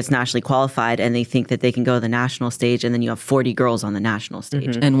 Someone gets nationally qualified and they think that they can go to the national stage, and then you have 40 girls on the national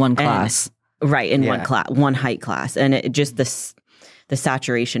stage in one class. Right, in one class, one height class. And it just the the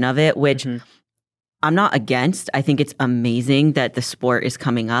saturation of it, which I'm not against. I think it's amazing that the sport is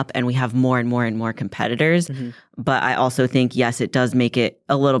coming up and we have more and more and more competitors. But I also think, yes, it does make it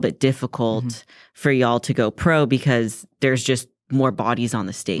a little bit difficult for y'all to go pro because there's just more bodies on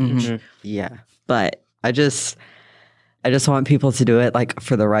the stage. Yeah. But I just want people to do it like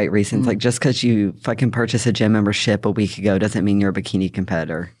for the right reasons. Like just because you fucking purchased a gym membership a week ago doesn't mean you're a bikini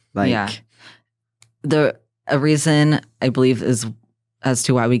competitor. Like, a reason I believe is as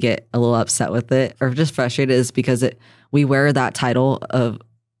to why we get a little upset with it or just frustrated is because we wear that title of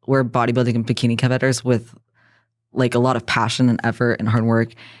we're bodybuilding and bikini competitors with like a lot of passion and effort and hard work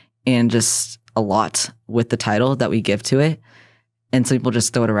and just a lot with the title that we give to it. And some people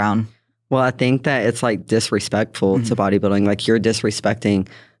just throw it around. well, I think that it's like disrespectful to bodybuilding. Like you're disrespecting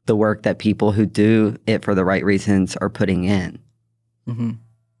the work that people who do it for the right reasons are putting in.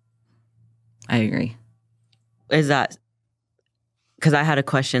 I agree. is that because I had a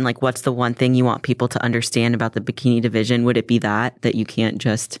question, like, what's the one thing you want people to understand about the bikini division? Would it be that you can't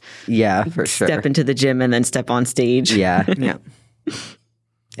just For sure. step into the gym and then step on stage? Yeah.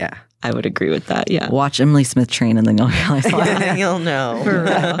 Yeah. I would agree with that. Yeah. Watch Emily Smith train and then you'll realize why. You'll know. For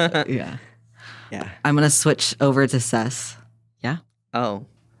real. Yeah. Yeah. I'm going to switch over to Cess. Oh,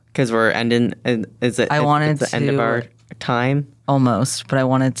 because we're ending. Is it? I wanted it's the end of to- our time. Almost, but I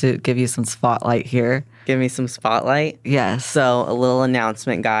wanted to give you some spotlight here. Give me some spotlight. Yes. So a little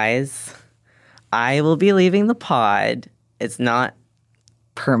announcement, guys. I will be leaving the pod. It's not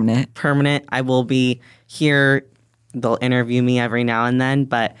Permanent. permanent. I will be here. They'll interview me every now and then,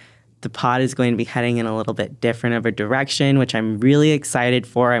 but the pod is going to be heading in a little bit different of a direction, which I'm really excited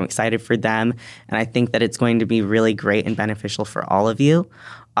for. I'm excited for them, and I think that it's going to be really great and beneficial for all of you.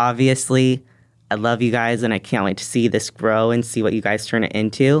 Obviously, I love you guys, and I can't wait to see this grow and see what you guys turn it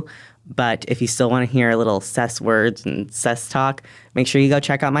into. But if you still want to hear a little Cess words and Cess talk, make sure you go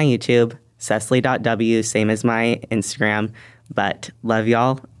check out my YouTube, cecily.w, same as my Instagram. But love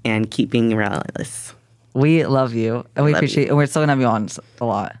y'all, and keep being relentless. We love you, and we Love appreciate. And we're still gonna have you on a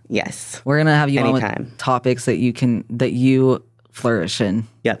lot. Yes. We're gonna have you on Anytime. with topics that you flourish in.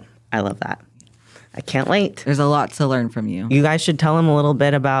 Yep. I love that. I can't wait. There's a lot to learn from you. You guys should tell them a little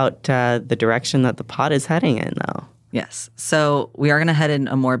bit about the direction that the pod is heading in, though. Yes. So we are gonna head in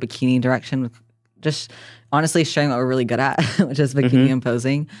a more bikini direction, with just honestly showing what we're really good at, which is bikini and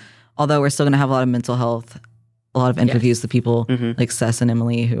posing. Although we're still gonna have a lot of mental health, a lot of interviews with people like Cess and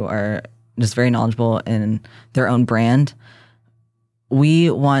Emily who are just very knowledgeable in their own brand.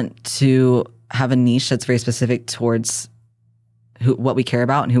 We want to have a niche that's very specific towards what we care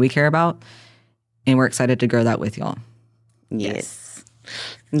about and who we care about. And we're excited to grow that with y'all. Yes.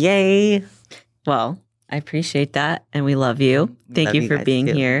 Yay. Well, I appreciate that, and we love you. Thank Love you you for guys being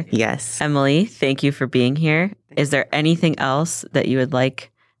too. here. Yes. Emily, thank you for being here. Is there anything else that you would like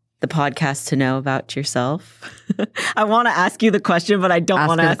the podcast to know about yourself? I want to ask you the question, but I don't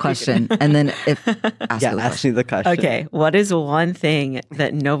want to Ask ask the question. And then ask me the Ask question. me the question. Okay, what is one thing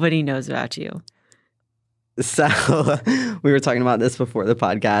that nobody knows about you? So we were talking about this before the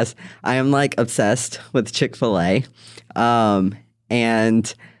podcast. I am like obsessed with Chick-fil-A.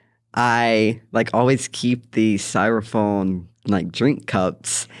 And I like always keep the styrofoam like drink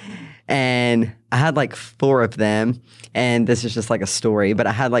cups. And I had like 4 of them. And this is just like a story, but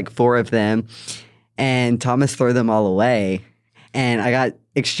I had like 4 of them. And Thomas threw them all away. And I got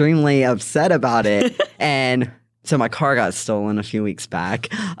extremely upset about it. And so my car got stolen a few weeks back.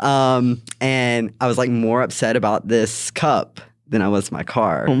 And I was like more upset about this cup than I was my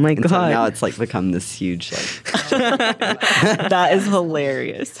car. Oh my And so God. now it's like become this huge like. That is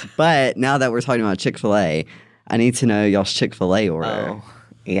hilarious. But now that we're talking about Chick-fil-A, I need to know y'all's Chick-fil-A order. Oh,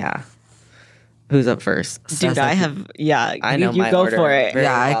 yeah. Who's up first? Dude, I have, I know you my go order for it. very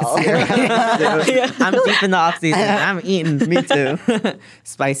Yeah, I well. can see it. I'm deep in the off season. I'm eating. Me too.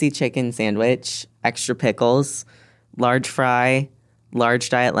 Spicy chicken sandwich, extra pickles, large fry, large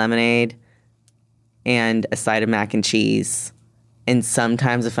diet lemonade, and a side of mac and cheese. And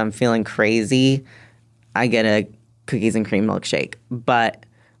sometimes if I'm feeling crazy, I get a cookies and cream milkshake. But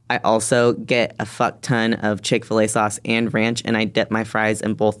I also get a fuck ton of Chick-fil-A sauce and ranch, and I dip my fries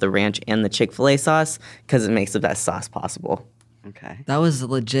in both the ranch and the Chick-fil-A sauce because it makes the best sauce possible. Okay. That was a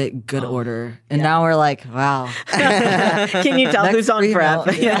legit good order. And now we're like, wow. Can you tell Next who's on free prep?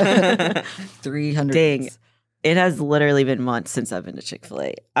 month. Yeah. 300. Dang. It has literally been months since I've been to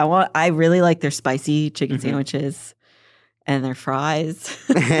Chick-fil-A. I really like their spicy chicken sandwiches and their fries.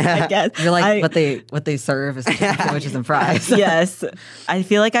 I guess. You're like, what they serve is chicken sandwiches and fries. Yes. I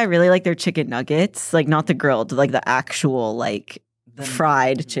feel like I really like their chicken nuggets, like not the grilled, like the actual like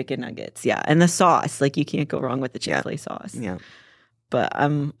fried chicken nuggets. Yeah. And the sauce, like you can't go wrong with the Chick-fil-A sauce. Yeah. but I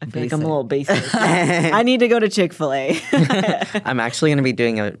feel like I'm a little basic. I need to go to Chick-fil-A. I'm actually going to be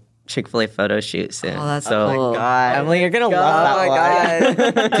doing a Chick-fil-A photo shoot soon. Oh, that's so, cool. God. Emily, you're going to love that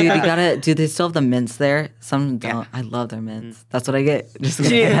one. Dude, you gotta. Do they still have the mints there? Some don't. Yeah. I love their mints. That's what I get. Just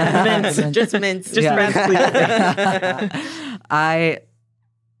Mints. Just mints. Just Yeah. mints.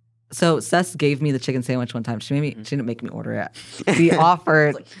 So Seth gave me the chicken sandwich one time. She didn't make me order it. She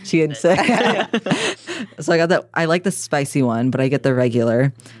offered. She had said. So I got that. I like the spicy one, but I get the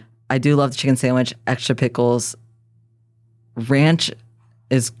regular. I do love the chicken sandwich. Extra pickles. Ranch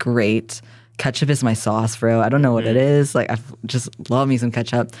is great. Ketchup is my sauce, bro. I don't know what it is. Like I just love me some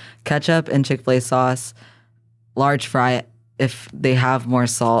ketchup. Ketchup and Chick-fil-A sauce. Large fry. If they have more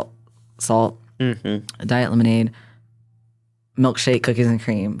salt. Diet lemonade. Milkshake, cookies and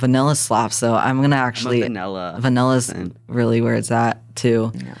cream. Vanilla slaps, though. I'm gonna actually vanilla. Vanilla's really where it's at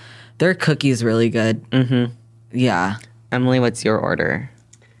too. Yeah. Their cookies really good. Mm-hmm. Yeah. Emily, what's your order?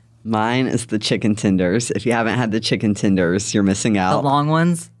 Mine is the chicken tenders. If you haven't had the chicken tenders, you're missing The out. long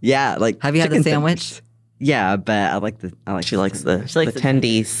ones. Yeah, like Have you had the chicken sandwich? tenders. Yeah, but She likes the likes the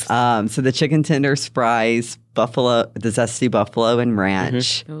tendies. So the chicken tenders, fries, the zesty buffalo and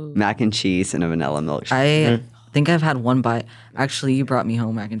ranch, mac and cheese, and a vanilla milkshake. I think I've had one bite. Actually, you brought me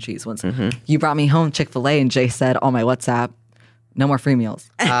home mac and cheese once. You brought me home Chick-fil-A, and Jay said on my WhatsApp, "No more free meals."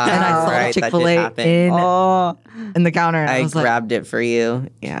 And I saw right, that did Chick-fil-A happen. in the counter, and I I was like, grabbed it for you.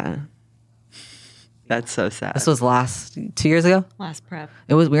 Yeah. That's so sad. "This was 2 years ago." Last prep.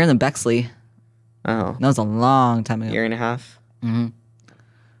 We were in the Bexley. Oh, That was a long time ago. year and a half.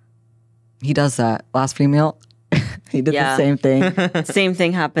 He does that. Last free meal, he did the same thing. Same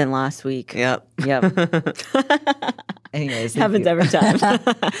thing happened last week. Yep. Yep. Anyways, Happens every time.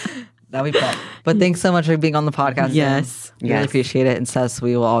 That we fun. But thanks so much for being on the podcast. Yes. We really appreciate it. And Seth,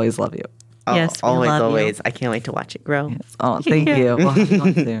 we will always love you. Oh, Yes, we always, love you. always. I can't wait to watch it grow. Oh, thank you. We'll have you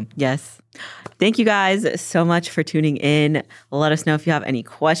on soon. Yes. Thank you guys so much for tuning in. Let us know if you have any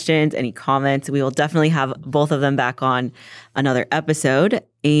questions, any comments. We will definitely have both of them back on another episode,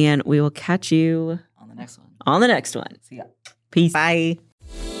 and we will catch you On the next one. on the next one. See ya. Peace. Bye.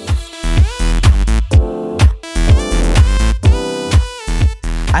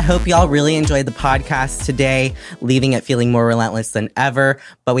 I hope y'all really enjoyed the podcast today, leaving it feeling more relentless than ever.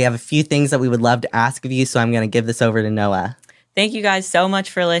 But we have a few things that we would love to ask of you, so I'm going to give this over to Noah. Thank you guys so much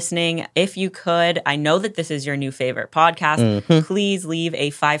for listening. If you could, I know that this is your new favorite podcast. Please leave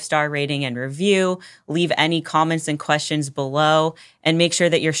a 5-star rating and review. Leave any comments and questions below. And make sure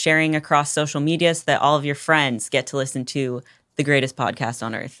that you're sharing across social media so that all of your friends get to listen to the greatest podcast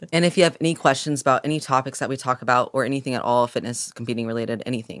on earth. And if you have any questions about any topics that we talk about or anything at all, fitness, competing related,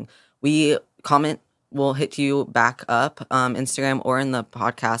 anything, we'll hit you back up Instagram or in the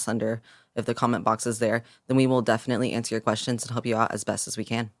podcast under, if the comment box is there, then we will definitely answer your questions and help you out as best as we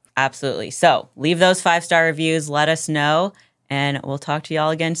can. Absolutely. So leave those 5-star reviews. Let us know, and we'll talk to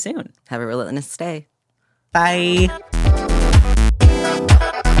y'all again soon. Have a relentless day. Bye.